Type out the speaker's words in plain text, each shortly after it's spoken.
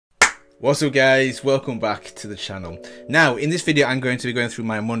What's up guys, welcome back to the channel. Now in this video I'm going to be going through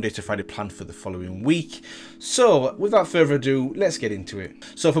my Monday to Friday plan for the following week. So without further ado, let's get into it.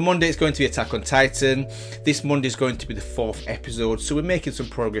 So for Monday it's going to be Attack on Titan. This Monday is going to be the 4th episode, so we're making some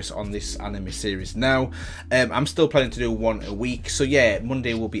progress on this anime series now. I'm still planning to do one a week, so yeah,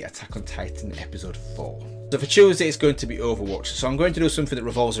 Monday will be Attack on Titan episode 4. So for Tuesday it's going to be Overwatch. So I'm going to do something that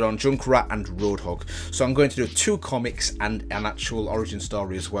revolves around Junkrat and Roadhog. So I'm going to do 2 comics and an actual origin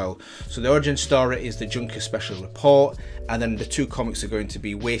story as well. So the origin story is the Junker Special Report, and then the 2 comics are going to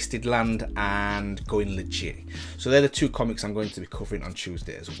be Wasted Land and Going Legit. So they're the 2 comics I'm going to be covering on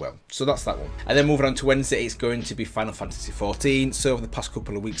Tuesday as well. So that's that one. And then moving on to Wednesday, it's going to be Final Fantasy XIV. So over the past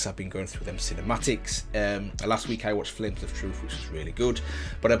couple of weeks I've been going through them cinematics. Last week I watched Flames of Truth, which was really good.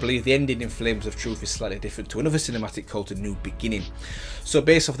 But I believe the ending in Flames of Truth is slightly different to another cinematic called A New Beginning. So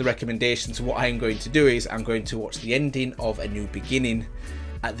based off the recommendations, what I'm going to do is I'm going to watch the ending of A New Beginning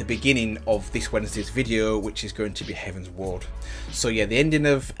at the beginning of this Wednesday's video, which is going to be Heaven's Ward. So yeah, the ending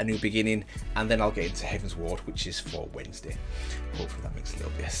of A New Beginning, and then I'll get into Heaven's Ward, which is for Wednesday. Hopefully that makes a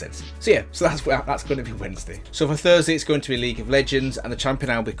little bit of sense. So yeah, so that's going to be Wednesday. So for Thursday it's going to be League of Legends, and the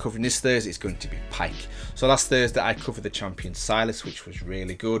champion I'll be covering this Thursday is going to be Pyke. So last Thursday I covered the champion Silas, which was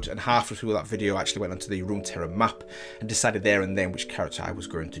really good, and halfway through that video I actually went onto the Runeterra map and decided there and then which character I was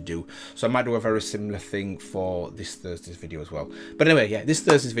going to do. So I might do a very similar thing for this Thursday's video as well. But anyway, yeah, this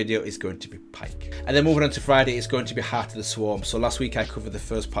Thursday's video is going to be Pyke. And then moving on to Friday, it's going to be Heart of the Swarm. So last week I covered the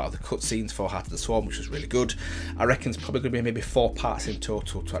first part of the cutscenes for Heart of the Swarm, which was really good. I reckon it's probably going to be maybe 4 parts in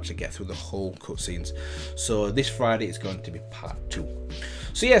total to actually get through the whole cutscenes. So this Friday is going to be part 2.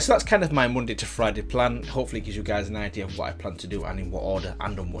 So yeah, so that's kind of my Monday to Friday plan. Hopefully it gives you guys an idea of what I plan to do and in what order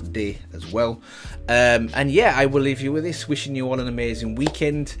and on what day as well. And yeah, I will leave you with this, wishing you all an amazing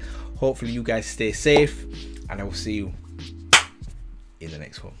weekend. Hopefully you guys stay safe, and I will see you in the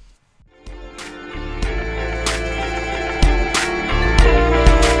next one.